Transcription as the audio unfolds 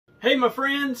Hey my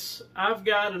friends, I've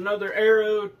got another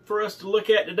arrow for us to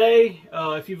look at today.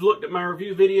 If you've looked at my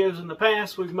review videos in the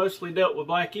past, we've mostly dealt with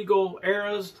Black Eagle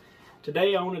arrows.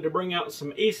 Today I wanted to bring out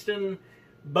some Easton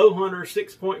Bowhunter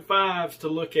 6.5s to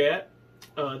look at.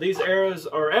 These arrows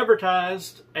are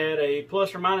advertised at a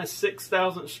plus or minus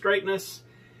 6,000 straightness.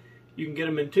 You can get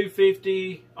them in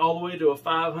 250 all the way to a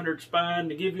 500 spine.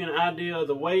 To give you an idea of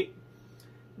the weight,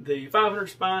 the 500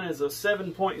 spine is a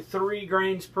 7.3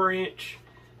 grains per inch.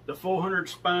 The 400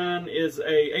 spine is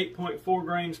a 8.4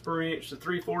 grains per inch. The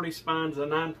 340 spine is a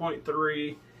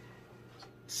 9.3.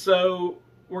 So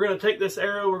we're going to take this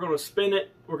arrow, we're going to spin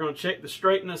it, we're going to check the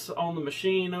straightness on the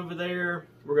machine over there.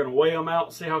 We're going to weigh them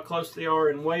out, see how close they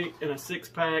are in weight in a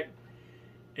 6-pack,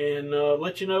 and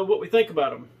let you know what we think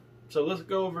about them. So let's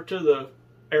go over to the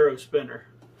arrow spinner.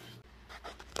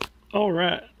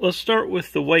 Alright, let's start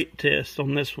with the weight test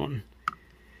on this one.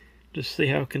 Just see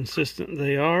how consistent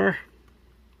they are.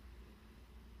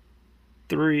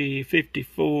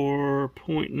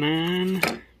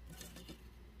 354.9.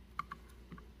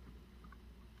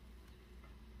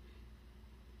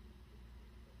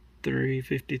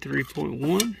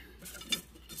 353.1.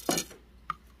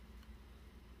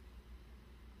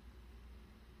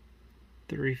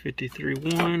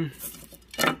 353.1.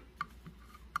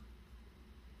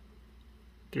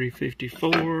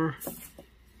 354.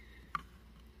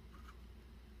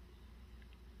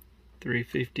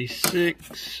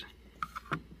 356.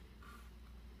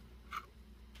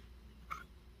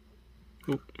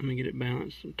 Oh, let me get it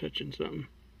balanced. I'm touching something.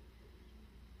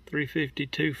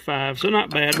 352.5. So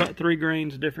not bad. About 3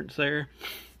 grains difference there.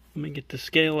 Let me get the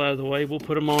scale out of the way. We'll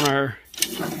put them on our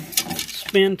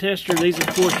spin tester. These, of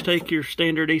course, take your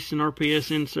standard Easton RPS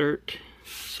insert.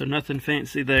 So nothing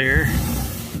fancy there.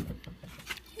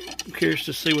 I'm curious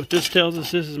to see what this tells us.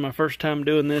 This is my first time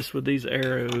doing this with these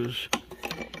arrows.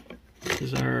 This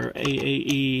is our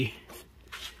AAE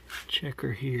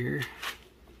checker here.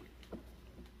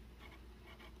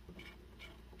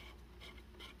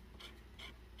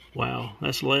 Wow,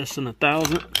 that's less than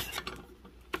 1,000th.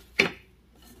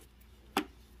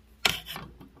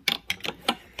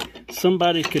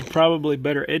 Somebody could probably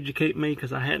better educate me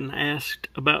because I hadn't asked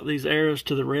about these arrows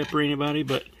to the rep or anybody,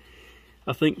 but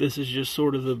I think this is just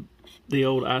sort of the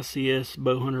old ICS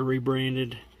Bowhunter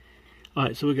rebranded.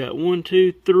 Alright, so we got 1,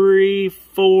 2, 3,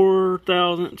 4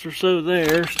 thousandths or so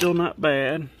there. Still not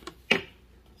bad.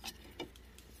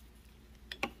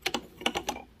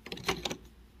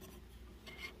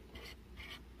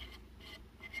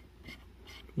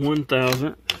 One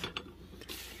thousandth.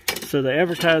 So they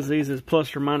advertise these as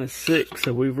plus or minus 6,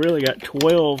 so we've really got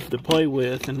 12 to play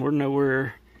with, and we're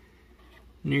nowhere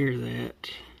near that.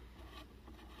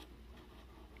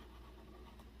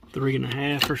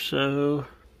 3.5 or so.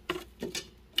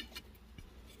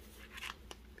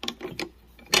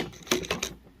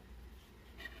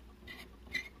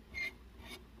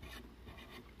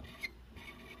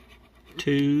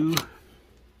 Two.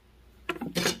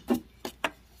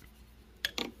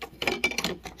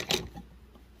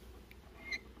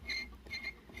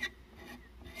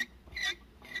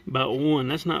 About 1.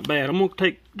 That's not bad. I'm going to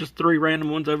take just 3 random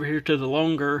ones over here to the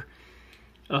longer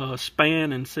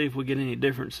span and see if we get any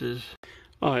differences.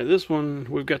 Alright, this one,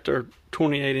 we've got our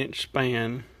 28-inch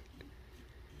span.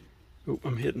 Oh,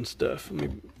 I'm hitting stuff. Let me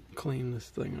clean this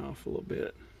thing off a little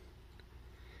bit.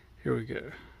 Here we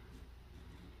go.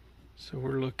 So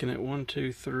we're looking at 1,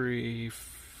 2, 3,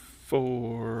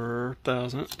 4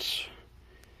 thousandths.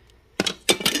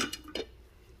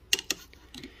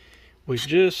 We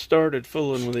just started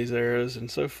fooling with these arrows, and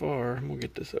so far, we'll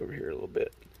get this over here a little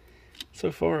bit.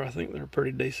 So far, I think they're a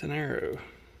pretty decent arrow,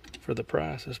 for the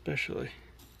price especially.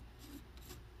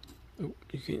 Oh,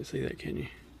 you can't see that, can you?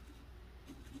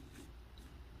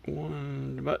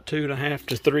 About 2.5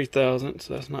 to 3 thousandths,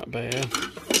 that's not bad.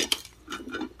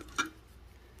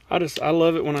 I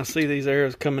love it when I see these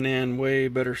arrows coming in way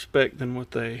better spec than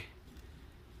what they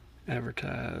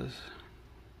advertise.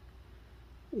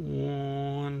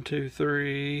 1, 2,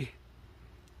 3,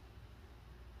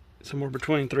 somewhere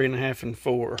between 3.5 and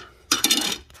 4.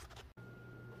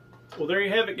 Well, there you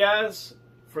have it, guys.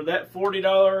 For that $40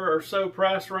 or so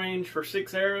price range for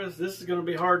 6 arrows, this is going to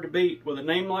be hard to beat. With a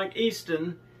name like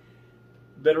Easton,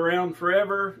 been around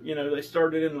forever. You know, they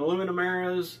started in aluminum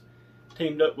arrows,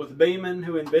 teamed up with Beeman,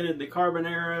 who invented the carbon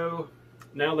arrow.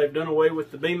 Now they've done away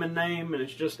with the Beeman name, and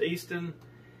it's just Easton.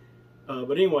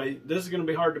 But anyway, this is going to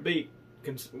be hard to beat.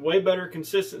 Way better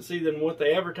consistency than what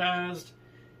they advertised,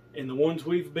 and the ones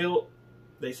we've built,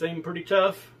 they seem pretty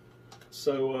tough.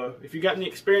 So if you got any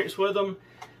experience with them,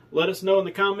 let us know in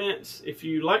the comments. If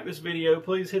you like this video,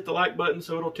 please hit the like button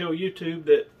so it'll tell YouTube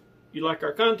that you like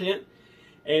our content.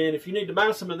 And if you need to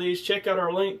buy some of these, check out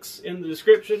our links in the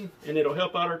description, and it'll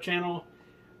help out our channel.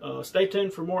 Stay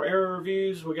tuned for more arrow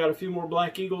reviews. We got a few more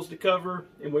Black Eagles to cover,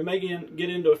 and we may get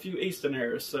into a few Easton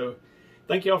arrows. So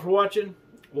thank y'all for watching.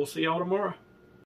 We'll see y'all tomorrow.